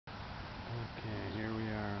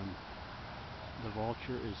The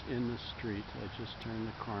vulture is in the street. I just turned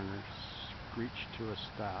the corner, screeched to a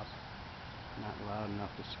stop. Not loud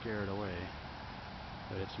enough to scare it away.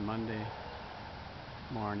 But it's Monday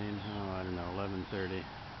morning, I don't know, 11:30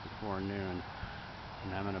 before noon.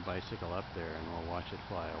 And I'm on a bicycle up there and we'll watch it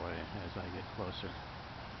fly away as I get closer.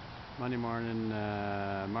 Monday morning,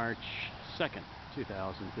 March 2nd,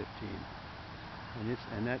 2015.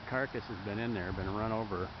 And that carcass has been in there, been run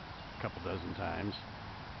over a couple dozen times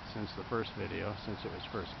since the first video, since it was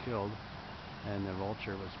first killed, and the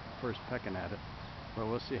vulture was first pecking at it. But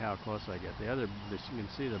we'll see how close I get. You can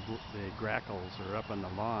see the grackles are up on the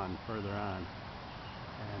lawn further on,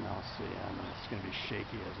 and I'll see. It's going to be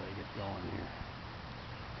shaky as I get going here.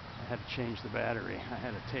 I had to change the battery. I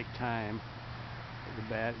had to take time.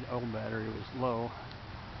 The old battery was low,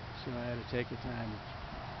 so I had to take the time to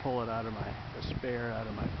pull it out of the spare out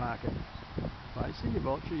of my pocket. Well, I see you,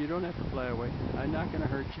 vulture. You don't have to fly away. I'm not going to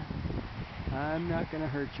hurt you. I'm not going to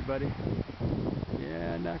hurt you, buddy.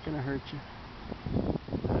 Yeah, I'm not going to hurt you.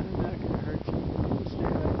 I'm not going to hurt you. You stay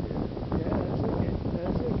right there. Yeah, that's okay.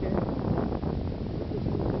 That's okay.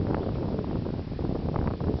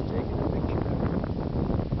 Just taking a picture of you.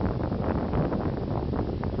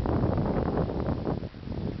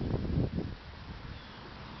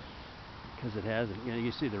 Because it hasn't. You know,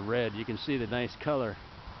 you see the red. You can see the nice color.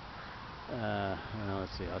 Well,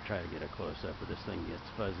 let's see. I'll try to get a close-up, but this thing gets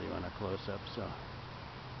fuzzy on a close-up, so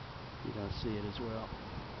you don't see it as well.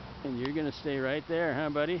 And you're going to stay right there, huh,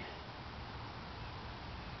 buddy?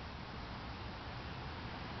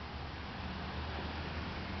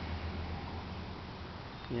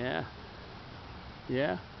 Yeah.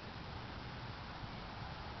 Yeah.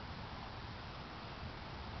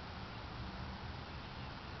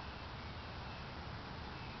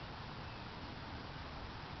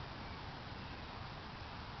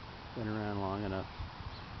 Been around long enough.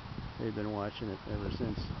 They've been watching it ever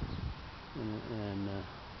since, and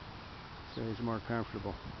so he's more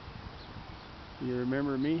comfortable. You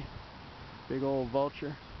remember me? Big old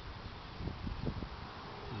vulture.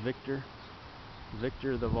 Victor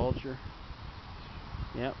the vulture.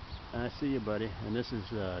 Yep, I see you, buddy. And this is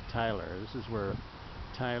Tyler. This is where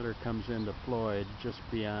Tyler comes into Floyd, just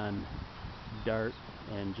beyond Dart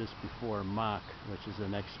and just before Mock, which is the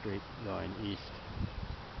next street going east.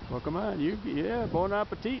 Well, come on, yeah, bon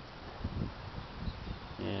appetit.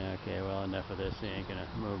 Yeah, okay, well, enough of this. He ain't gonna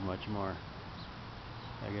move much more.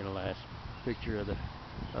 I get a last picture of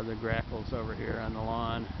the grackles over here on the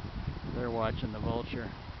lawn. They're watching the vulture.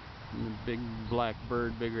 And the big black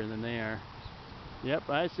bird, bigger than they are. Yep,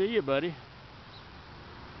 I see you, buddy.